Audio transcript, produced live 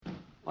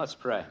Let's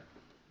pray.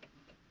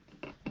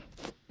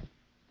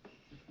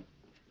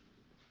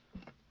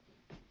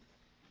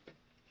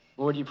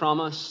 Lord, you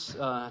promise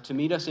to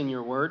meet us in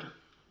your word.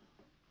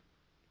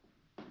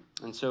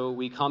 And so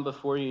we come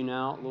before you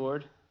now,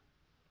 Lord,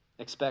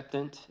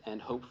 expectant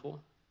and hopeful.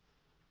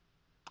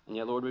 And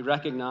yet, Lord, we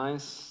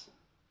recognize,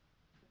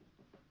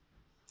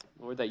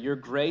 Lord, that your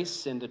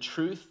grace and the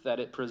truth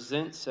that it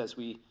presents as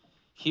we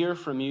hear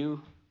from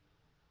you,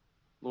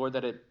 Lord,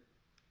 that it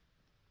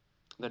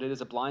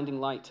is a blinding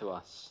light to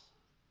us.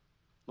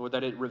 Lord,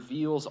 that it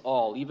reveals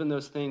all, even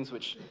those things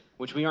which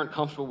we aren't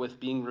comfortable with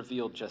being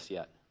revealed just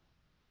yet.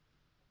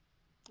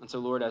 And so,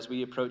 Lord, as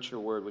we approach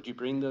your word, would you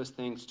bring those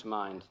things to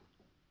mind?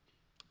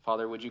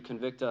 Father, would you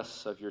convict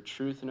us of your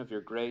truth and of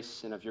your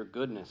grace and of your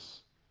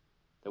goodness,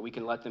 that we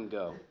can let them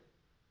go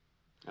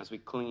as we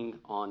cling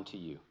on to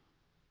you.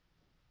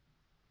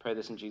 Pray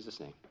this in Jesus'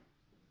 name.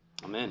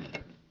 Amen.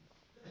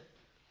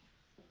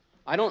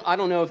 I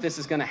don't know if this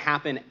is going to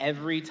happen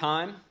every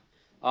time,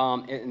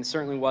 and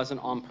certainly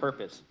wasn't on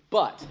purpose,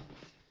 but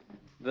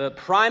the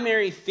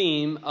primary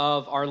theme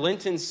of our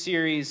Lenten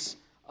series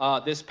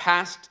this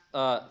past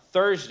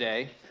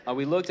Thursday,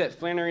 we looked at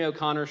Flannery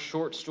O'Connor's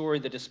short story,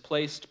 The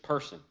Displaced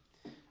Person.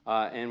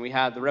 And we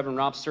had the Reverend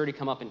Rob Sturdy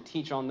come up and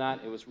teach on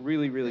that. It was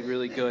really, really,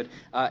 really good.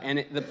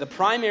 The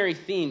primary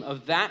theme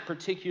of that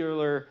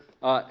particular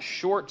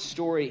short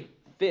story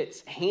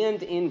fits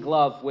hand in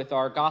glove with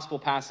our gospel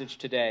passage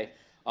today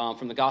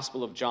from the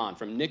Gospel of John,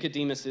 from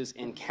Nicodemus's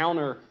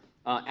encounter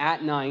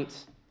at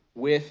night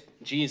with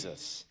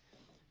Jesus.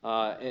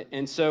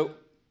 And so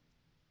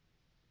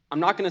I'm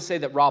not going to say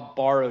that Rob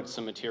borrowed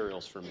some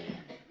materials from me,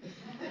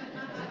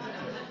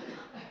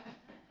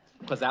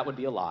 because that would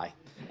be a lie.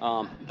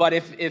 But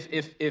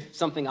if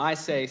something I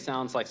say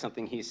sounds like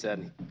something he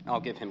said, I'll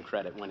give him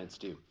credit when it's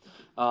due.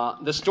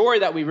 The story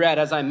that we read,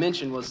 as I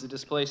mentioned, was the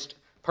displaced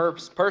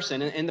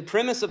person. And the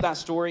premise of that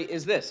story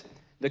is this: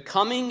 the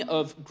coming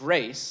of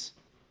grace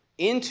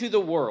into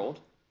the world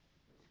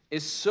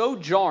is so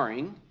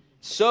jarring,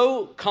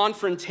 so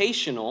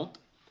confrontational,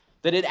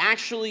 that it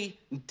actually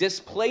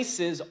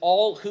displaces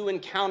all who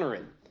encounter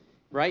it,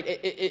 right?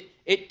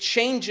 It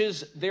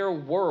changes their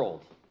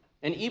world.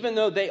 And even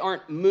though they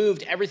aren't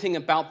moved, everything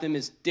about them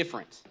is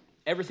different.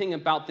 Everything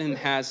about them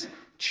has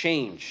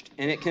changed.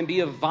 And it can be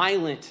a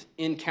violent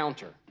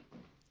encounter.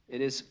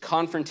 It is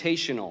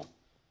confrontational.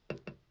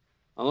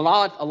 A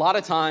lot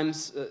of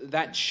times,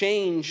 that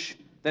change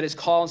that is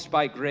caused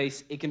by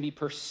grace, it can be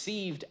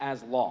perceived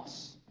as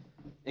loss.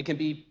 It can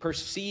be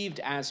perceived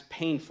as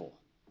painful.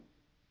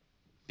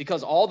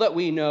 Because all that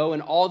we know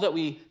and all that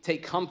we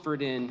take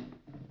comfort in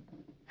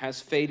has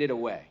faded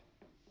away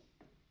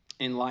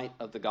in light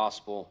of the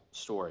gospel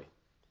story.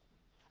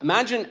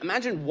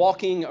 Imagine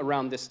walking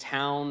around this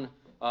town,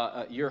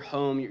 your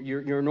home,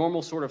 your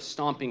normal sort of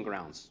stomping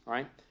grounds, all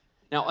right?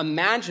 Now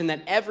imagine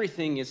that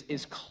everything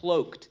is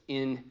cloaked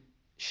in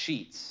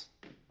sheets,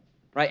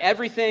 right?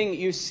 Everything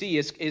you see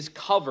is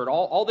covered.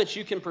 All that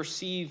you can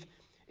perceive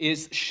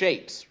is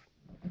shapes,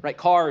 right?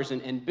 Cars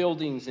and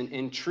buildings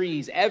and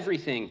trees,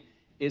 everything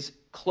is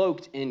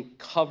cloaked and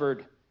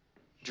covered,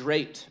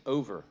 draped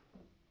over.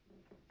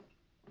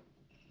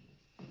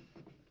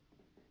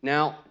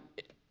 Now,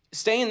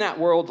 stay in that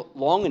world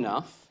long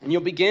enough, and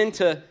you'll begin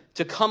to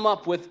come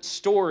up with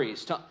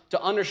stories,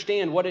 to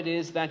understand what it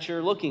is that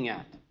you're looking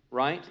at,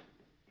 right?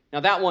 Now,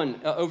 that one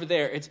over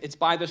there, it's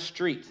by the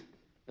street.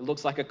 It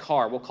looks like a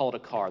car. We'll call it a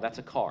car. That's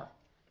a car.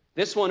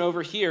 This one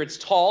over here, it's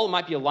tall. It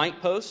might be a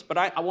light post, but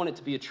I want it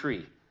to be a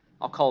tree.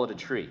 I'll call it a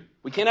tree.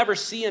 We can't ever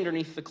see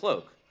underneath the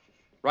cloak,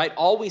 right?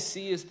 All we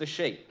see is the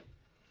shape.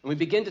 And we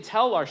begin to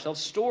tell ourselves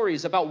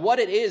stories about what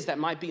it is that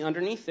might be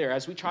underneath there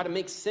as we try to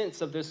make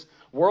sense of this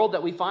world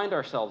that we find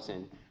ourselves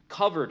in,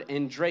 covered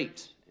and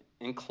draped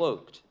and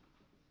cloaked.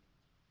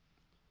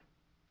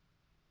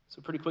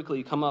 So pretty quickly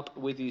you come up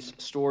with these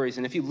stories.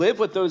 And if you live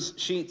with those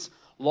sheets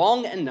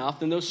long enough,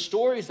 then those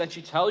stories that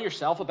you tell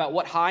yourself about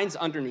what hides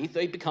underneath,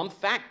 they become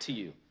fact to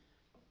you.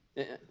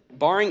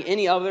 Barring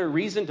any other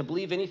reason to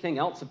believe anything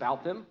else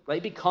about them, they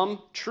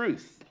become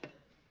truth.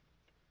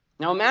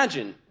 Now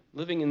imagine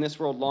living in this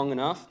world long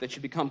enough that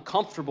you become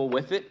comfortable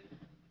with it,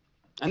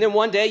 and then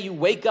one day you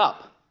wake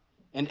up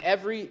and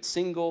every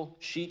single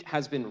sheet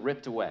has been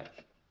ripped away.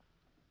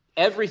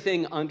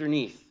 Everything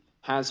underneath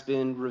has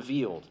been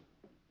revealed.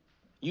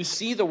 You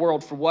see the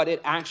world for what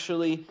it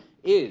actually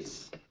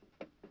is.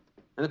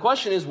 And the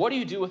question is, what do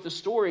you do with the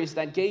stories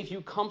that gave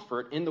you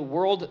comfort in the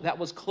world that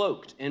was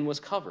cloaked and was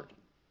covered?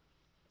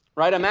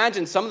 Right?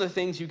 Imagine some of the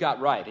things you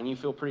got right, and you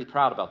feel pretty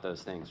proud about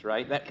those things,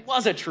 right? That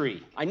was a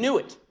tree. I knew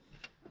it.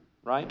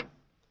 Right?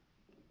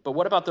 But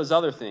what about those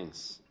other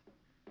things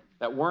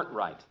that weren't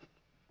right?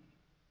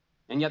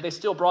 And yet they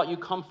still brought you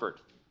comfort.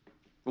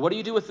 What do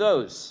you do with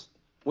those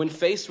when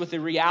faced with the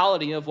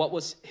reality of what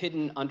was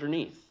hidden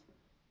underneath?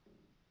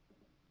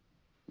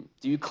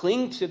 Do you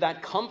cling to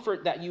that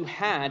comfort that you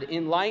had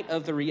in light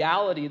of the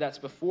reality that's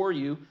before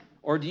you,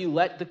 or do you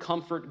let the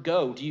comfort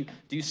go? Do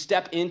you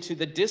step into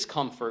the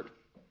discomfort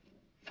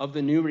of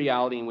the new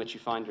reality in which you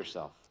find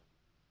yourself?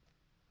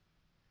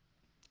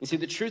 You see,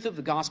 the truth of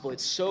the gospel,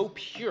 it's so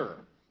pure,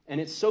 and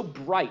it's so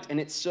bright, and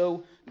it's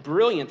so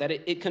brilliant that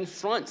it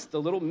confronts the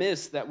little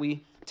myths that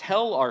we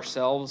tell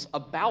ourselves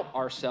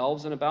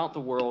and about the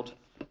world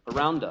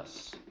around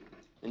us.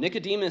 And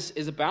Nicodemus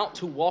is about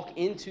to walk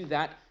into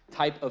that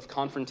type of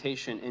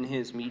confrontation in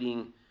his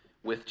meeting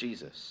with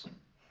Jesus.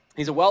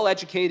 He's a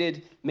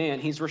well-educated man.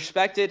 He's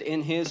respected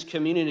in his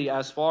community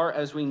as far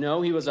as we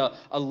know. He was a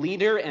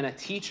leader and a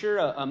teacher,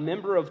 a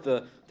member of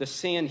the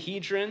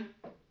Sanhedrin.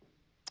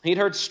 He'd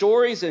heard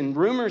stories and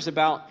rumors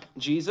about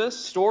Jesus,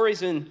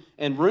 stories and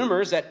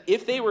rumors that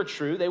if they were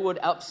true, they would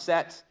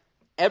upset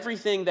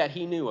everything that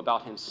he knew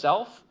about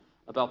himself,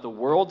 about the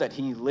world that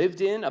he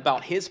lived in,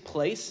 about his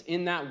place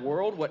in that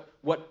world,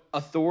 what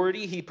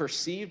authority he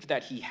perceived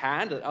that he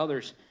had, that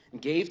others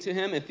gave to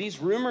him. If these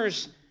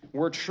rumors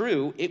were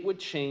true, it would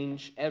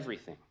change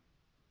everything.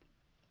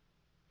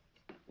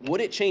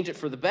 Would it change it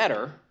for the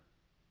better?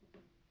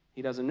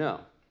 He doesn't know.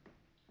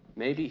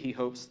 Maybe he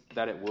hopes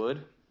that it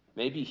would.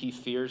 Maybe he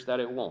fears that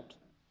it won't.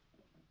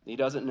 He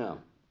doesn't know.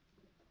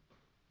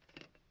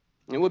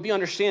 It would be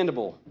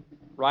understandable,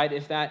 right,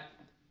 if that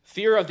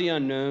fear of the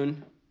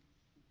unknown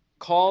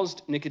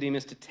caused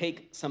Nicodemus to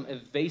take some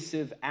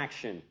evasive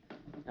action,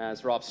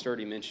 as Rob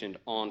Sturdy mentioned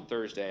on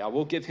Thursday. I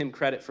will give him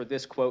credit for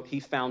this quote. He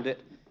found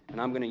it, and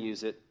I'm going to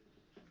use it.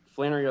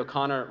 Flannery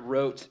O'Connor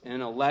wrote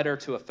in a letter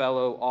to a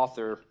fellow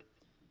author,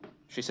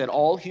 she said,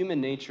 "All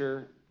human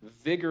nature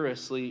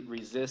vigorously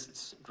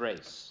resists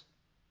grace,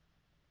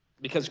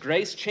 because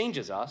grace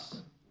changes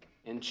us,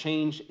 and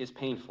change is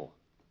painful."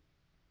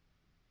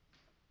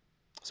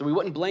 So we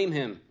wouldn't blame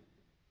him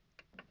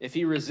if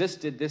he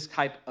resisted this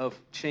type of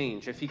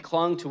change, if he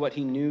clung to what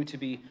he knew to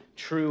be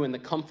true and the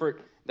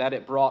comfort that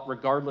it brought,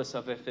 regardless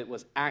of if it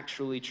was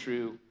actually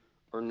true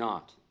or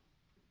not.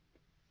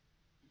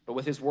 But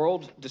with his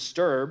world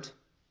disturbed,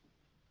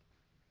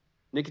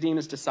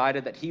 Nicodemus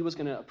decided that he was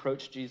going to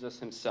approach Jesus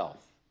himself.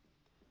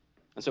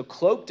 And so,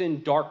 cloaked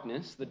in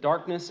darkness, the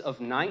darkness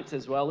of night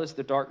as well as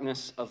the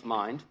darkness of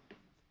mind,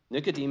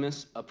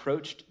 Nicodemus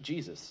approached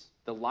Jesus,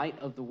 the light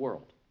of the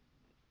world.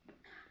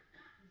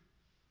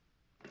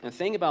 And the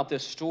thing about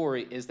this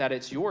story is that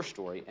it's your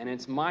story and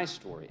it's my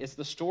story. It's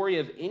the story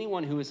of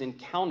anyone who has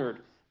encountered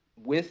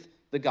with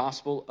the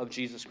gospel of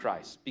Jesus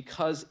Christ,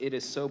 because it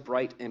is so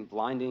bright and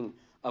blinding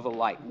of a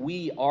light.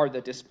 We are the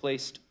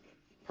displaced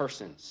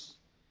persons.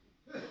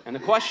 And the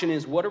question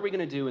is, what are we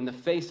going to do in the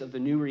face of the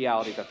new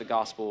reality that the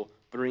gospel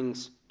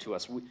brings to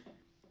us?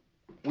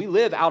 We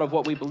live out of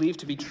what we believe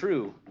to be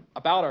true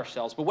about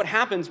ourselves. But what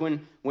happens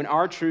when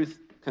our truth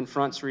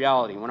confronts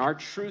reality, when our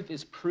truth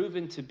is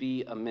proven to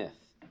be a myth?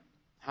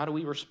 How do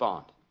we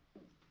respond?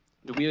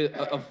 Do we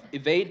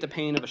evade the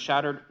pain of a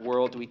shattered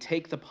world? Do we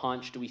take the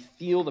punch? Do we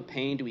feel the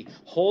pain? Do we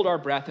hold our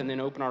breath and then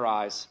open our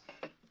eyes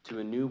to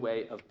a new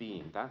way of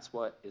being? That's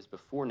what is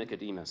before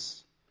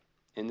Nicodemus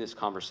in this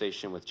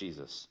conversation with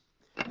Jesus.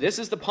 This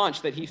is the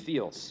punch that he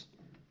feels.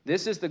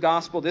 This is the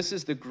gospel. This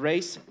is the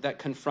grace that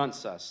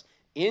confronts us.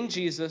 In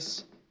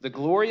Jesus, the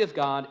glory of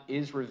God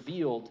is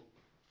revealed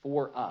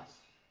for us.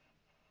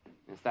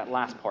 And it's that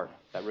last part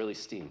that really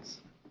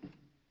stings.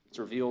 It's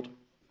revealed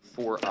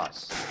for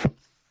us.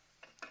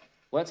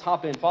 Let's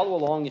hop in. Follow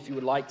along if you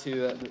would like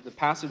to. The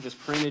passage is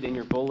printed in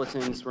your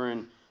bulletins. We're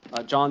in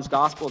John's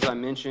Gospel, as I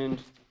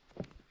mentioned.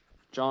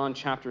 John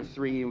chapter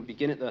 3. We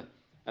begin at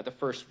the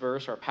first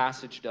verse. Our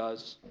passage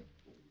does.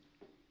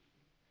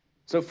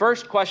 So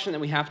first question that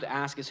we have to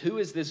ask is, who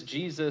is this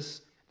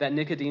Jesus that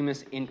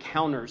Nicodemus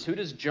encounters? Who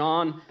does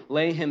John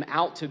lay him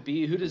out to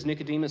be? Who does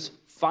Nicodemus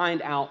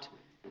find out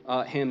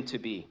him to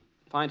be?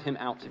 Find him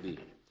out to be.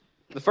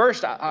 The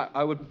first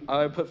I would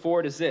put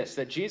forward is this,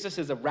 that Jesus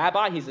is a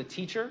rabbi, he's a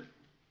teacher,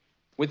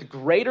 with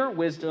greater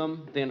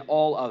wisdom than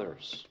all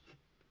others.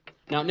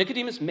 Now,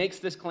 Nicodemus makes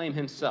this claim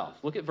himself.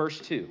 Look at verse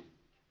 2.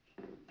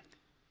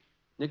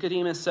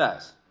 Nicodemus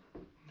says,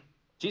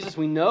 Jesus,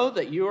 we know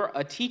that you're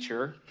a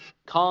teacher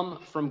come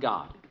from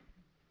God.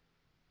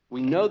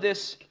 We know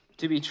this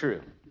to be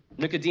true.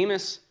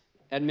 Nicodemus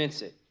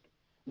admits it.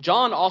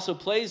 John also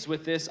plays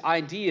with this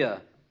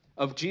idea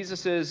of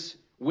Jesus's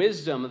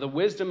wisdom, the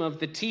wisdom of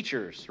the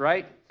teachers,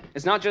 right?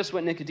 It's not just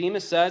what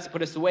Nicodemus says,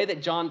 but it's the way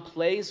that John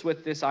plays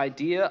with this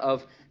idea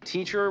of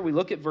teacher. We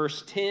look at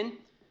verse 10.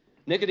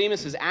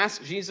 Nicodemus has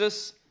asked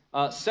Jesus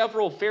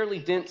several fairly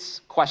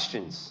dense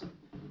questions.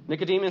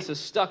 Nicodemus is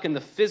stuck in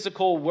the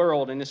physical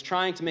world and is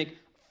trying to make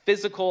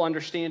physical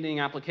understanding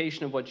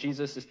application of what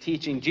Jesus is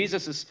teaching.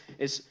 Jesus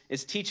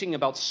is teaching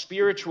about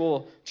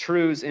spiritual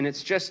truths, and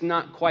it's just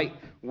not quite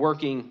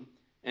working.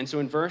 And so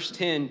in verse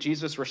 10,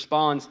 Jesus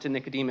responds to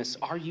Nicodemus,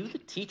 "Are you the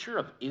teacher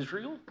of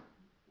Israel?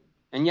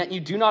 And yet you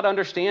do not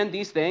understand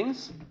these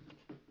things?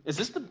 Is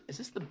this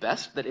the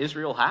best that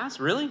Israel has?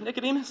 Really,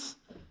 Nicodemus?"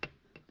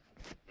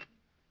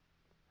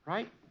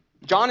 Right?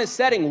 John is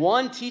setting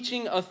one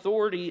teaching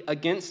authority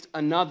against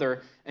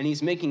another, and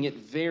he's making it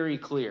very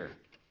clear.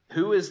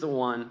 Who is the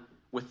one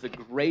with the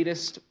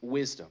greatest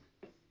wisdom?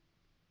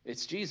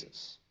 It's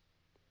Jesus.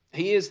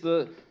 He is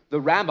the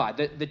rabbi,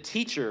 the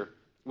teacher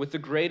with the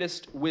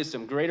greatest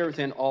wisdom, greater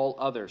than all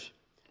others.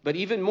 But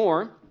even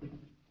more,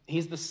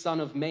 He's the Son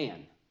of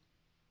Man.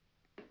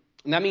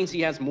 And that means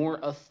he has more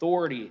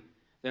authority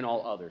than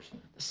all others.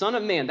 The Son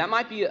of Man, that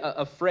might be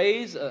a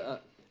phrase,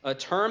 a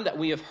term that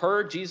we have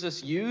heard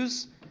Jesus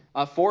use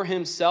for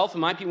himself. It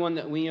might be one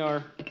that we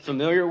are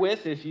familiar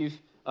with if you've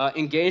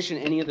engaged in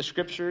any of the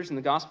scriptures and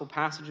the gospel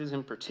passages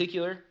in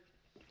particular.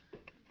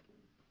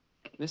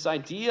 This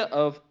idea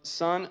of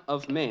Son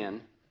of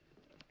Man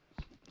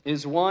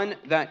is one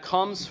that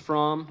comes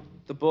from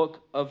the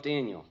book of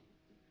Daniel.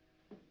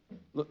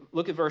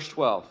 Look at verse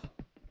 12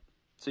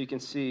 so you can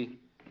see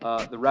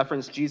the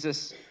reference.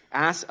 Jesus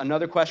asks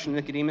another question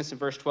to Nicodemus in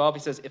verse 12. He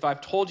says, if I've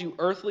told you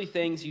earthly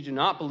things you do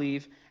not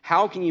believe,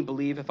 how can you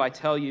believe if I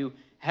tell you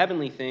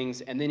heavenly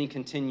things? And then he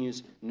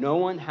continues, no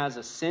one has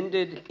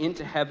ascended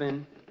into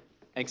heaven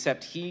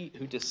except he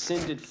who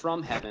descended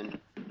from heaven,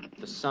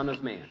 the Son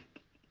of Man.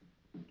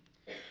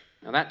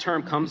 Now that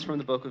term comes from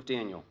the book of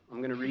Daniel. I'm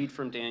going to read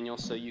from Daniel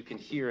so you can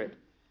hear it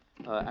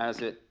as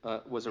it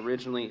was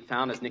originally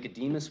found, as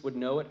Nicodemus would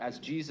know it, as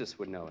Jesus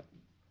would know it.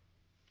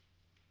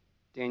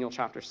 Daniel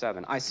chapter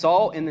 7. I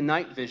saw in the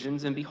night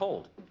visions, and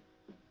behold,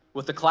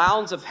 with the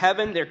clouds of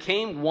heaven there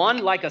came one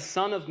like a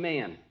son of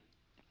man.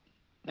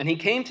 And he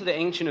came to the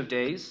Ancient of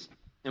Days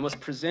and was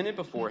presented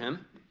before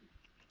him.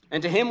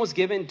 And to him was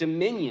given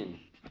dominion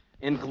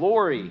and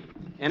glory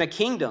and a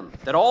kingdom,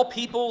 that all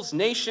peoples,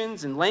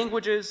 nations, and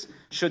languages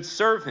should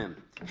serve him.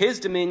 His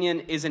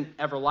dominion is an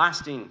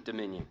everlasting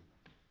dominion,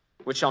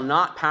 which shall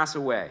not pass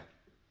away,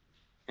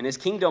 and his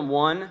kingdom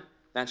one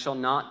that shall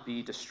not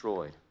be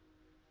destroyed.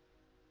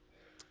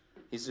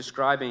 He's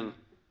describing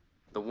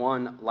the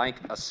one like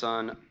a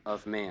son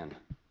of man.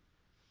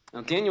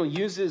 Now, Daniel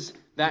uses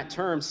that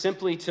term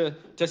simply to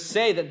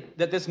say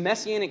that this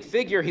messianic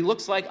figure, he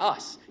looks like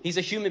us. He's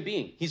a human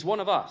being. He's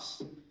one of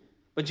us.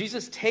 But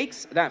Jesus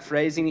takes that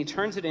phrase and he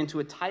turns it into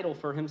a title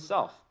for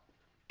himself.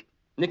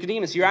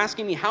 Nicodemus, you're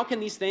asking me, how can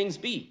these things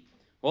be?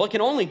 Well, it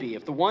can only be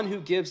if the one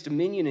who gives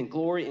dominion and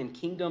glory and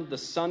kingdom, the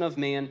Son of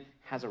Man,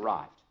 has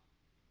arrived.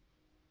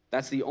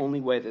 That's the only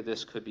way that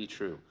this could be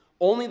true.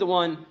 Only the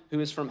one who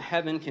is from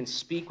heaven can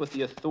speak with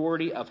the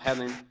authority of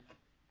heaven,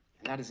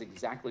 and that is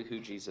exactly who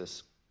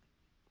Jesus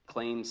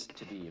claims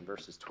to be in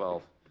verses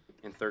 12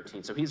 and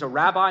 13. So he's a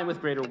rabbi with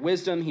greater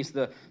wisdom. He's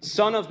the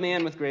Son of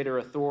Man with greater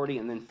authority.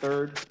 And then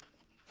third,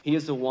 he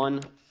is the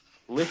one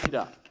lifted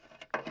up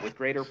with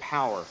greater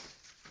power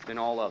than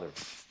all others.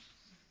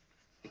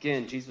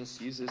 Again,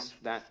 Jesus uses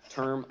that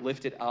term,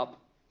 lifted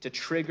up, to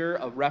trigger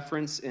a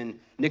reference in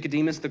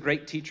Nicodemus, the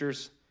great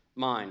teacher's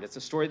mind. It's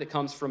a story that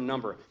comes from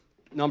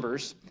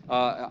Numbers.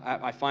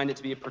 I find it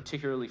to be a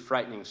particularly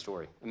frightening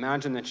story.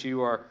 Imagine that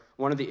you are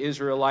one of the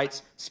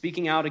Israelites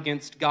speaking out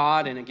against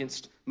God and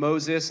against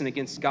Moses and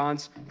against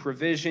God's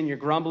provision. You're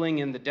grumbling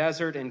in the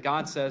desert, and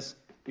God says,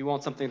 you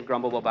want something to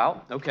grumble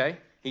about? Okay.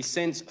 He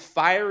sends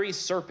fiery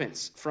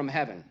serpents from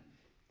heaven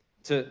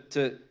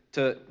to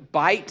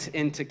bite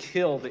and to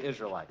kill the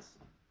Israelites.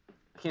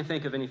 I can't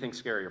think of anything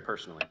scarier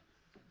personally.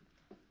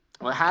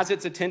 Well, it has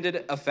its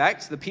intended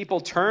effect. The people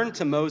turn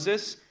to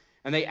Moses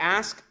and they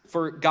ask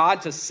for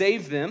God to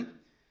save them.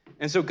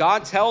 And so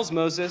God tells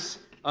Moses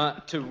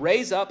to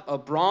raise up a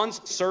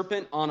bronze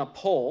serpent on a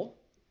pole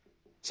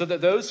so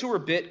that those who were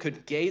bit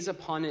could gaze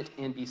upon it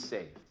and be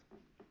saved.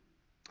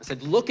 I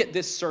said, look at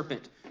this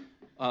serpent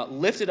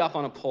lifted up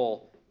on a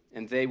pole,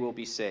 and they will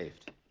be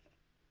saved.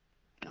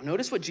 Now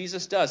notice what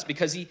Jesus does,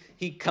 because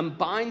he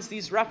combines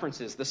these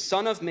references, the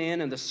Son of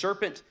Man and the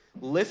serpent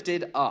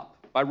lifted up.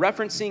 By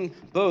referencing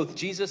both,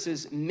 Jesus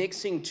is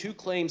mixing two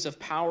claims of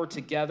power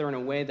together in a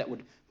way that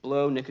would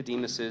blow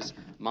Nicodemus's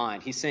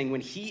mind. He's saying when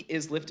he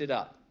is lifted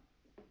up,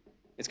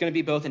 it's going to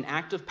be both an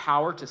act of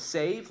power to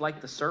save,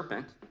 like the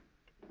serpent,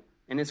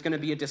 and it's going to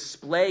be a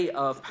display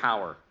of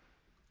power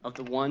of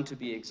the one to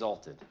be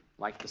exalted,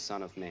 like the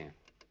Son of Man.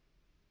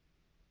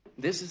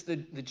 This is the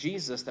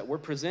Jesus that we're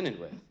presented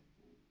with.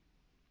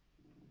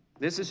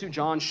 This is who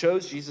John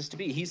shows Jesus to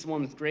be. He's the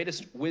one with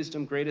greatest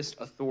wisdom, greatest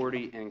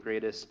authority, and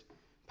greatest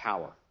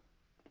power.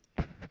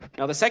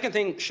 Now, the second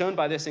thing shown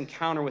by this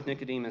encounter with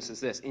Nicodemus is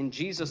this. In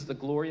Jesus, the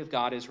glory of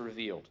God is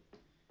revealed.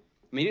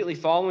 Immediately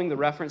following the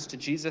reference to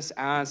Jesus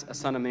as a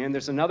Son of Man,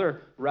 there's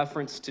another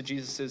reference to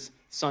Jesus'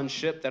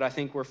 sonship that I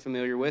think we're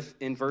familiar with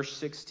in verse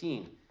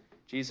 16.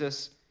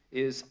 Jesus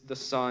is the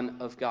Son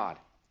of God.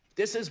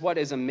 This is what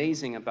is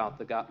amazing about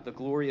the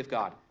glory of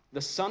God.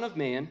 The Son of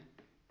Man,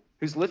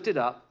 who's lifted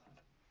up,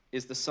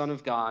 is the Son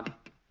of God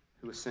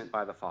who was sent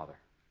by the Father.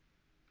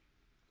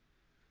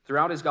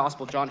 Throughout his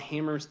gospel, John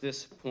hammers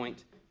this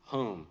point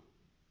home.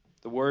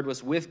 The Word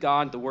was with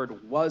God, the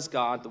Word was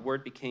God, the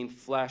Word became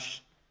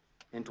flesh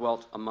and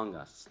dwelt among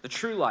us. The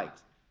true light,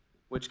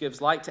 which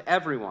gives light to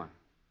everyone,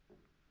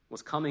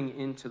 was coming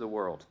into the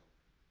world.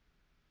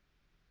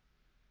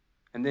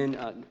 And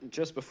then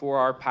just before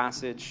our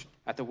passage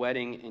at the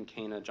wedding in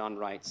Cana, John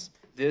writes,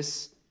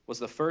 this was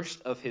the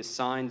first of his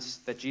signs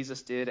that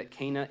Jesus did at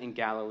Cana in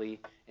Galilee,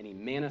 and he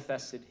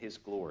manifested his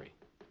glory.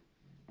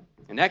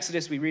 In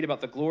Exodus, we read about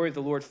the glory of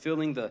the Lord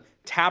filling the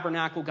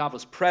tabernacle. God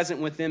was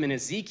present with them. In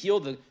Ezekiel,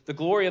 the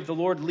glory of the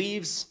Lord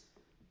leaves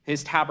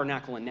his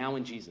tabernacle, and now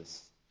in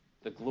Jesus,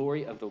 The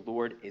glory of the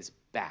Lord is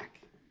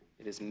back.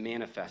 It is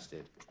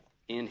manifested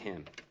in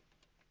him.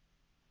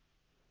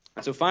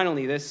 And so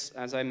finally, this,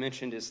 as I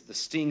mentioned, is the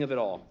sting of it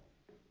all.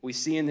 We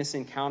see in this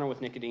encounter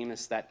with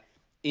Nicodemus that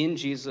in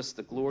Jesus,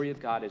 the glory of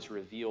God is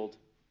revealed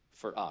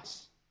for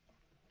us.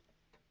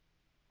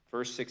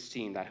 Verse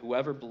 16, that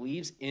whoever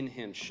believes in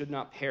him should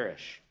not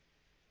perish,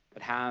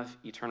 but have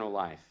eternal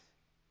life.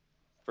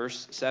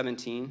 Verse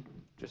 17,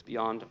 just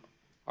beyond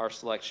our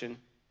selection,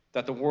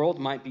 that the world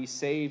might be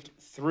saved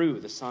through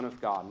the Son of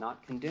God,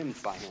 not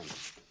condemned by him.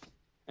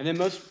 And then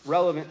most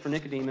relevant for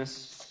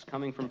Nicodemus,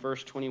 coming from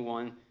verse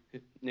 21,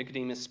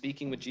 Nicodemus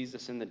speaking with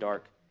Jesus in the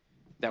dark,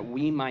 that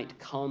we might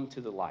come to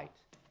the light.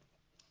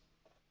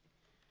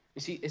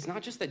 You see, it's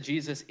not just that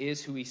Jesus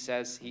is who he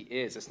says he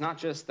is. It's not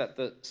just that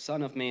the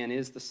Son of Man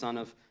is the Son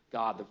of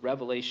God, the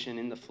revelation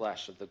in the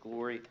flesh of the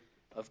glory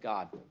of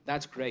God.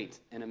 That's great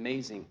and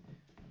amazing.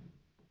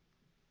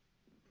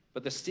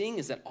 But the sting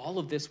is that all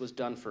of this was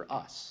done for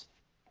us,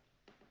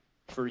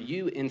 for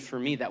you and for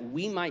me, that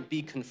we might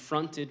be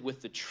confronted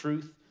with the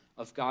truth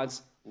of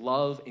God's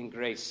love and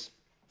grace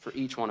for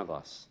each one of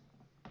us.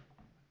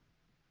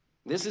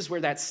 This is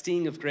where that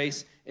sting of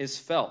grace is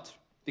felt,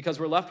 because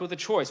we're left with a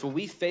choice. Will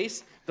we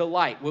face the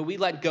light? Will we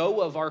let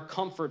go of our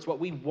comforts, what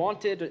we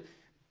wanted,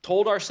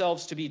 told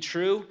ourselves to be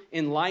true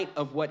in light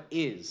of what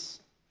is?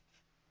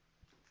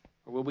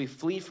 Or will we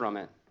flee from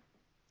it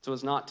so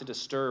as not to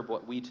disturb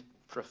what we'd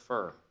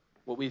prefer,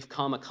 what we've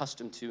come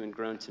accustomed to and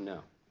grown to know?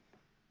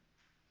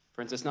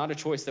 Friends, it's not a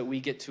choice that we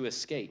get to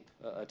escape,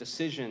 a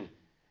decision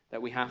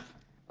that we have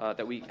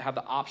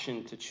the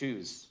option to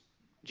choose.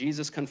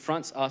 Jesus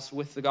confronts us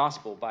with the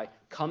gospel by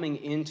coming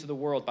into the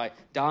world, by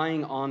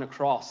dying on a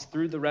cross.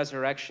 Through the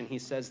resurrection, he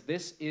says,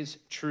 this is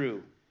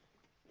true.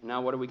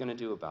 Now what are we going to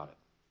do about it?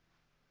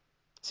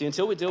 See,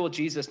 until we deal with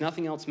Jesus,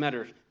 nothing else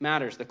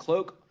matters. The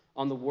cloak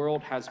on the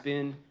world has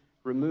been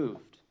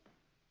removed.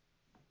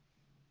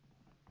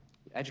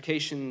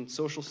 Education,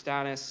 social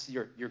status,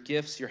 your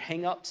gifts, your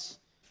hang-ups,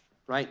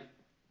 right?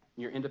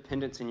 Your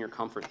independence and your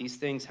comfort. These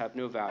things have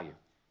no value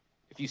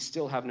if you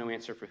still have no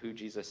answer for who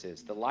Jesus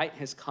is. The light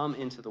has come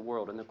into the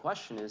world, and the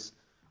question is,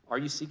 are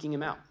you seeking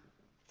him out?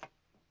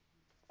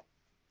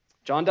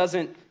 John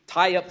doesn't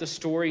tie up the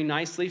story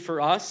nicely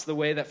for us the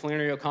way that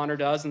Flannery O'Connor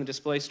does in The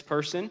Displaced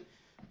Person.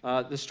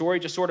 The story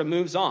just sort of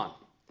moves on.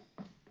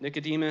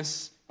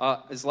 Nicodemus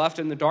is left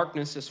in the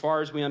darkness as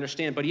far as we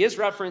understand, but he is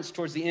referenced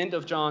towards the end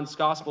of John's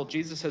gospel.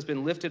 Jesus has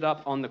been lifted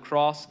up on the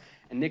cross,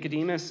 and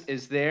Nicodemus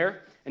is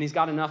there, and he's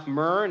got enough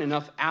myrrh and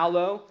enough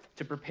aloe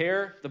to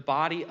prepare the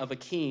body of a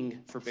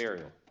king for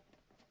burial.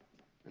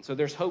 And so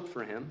there's hope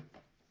for him,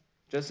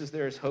 just as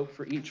there is hope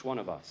for each one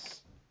of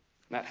us.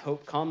 And that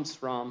hope comes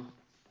from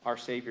our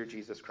Savior,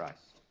 Jesus Christ.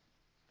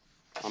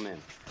 Amen.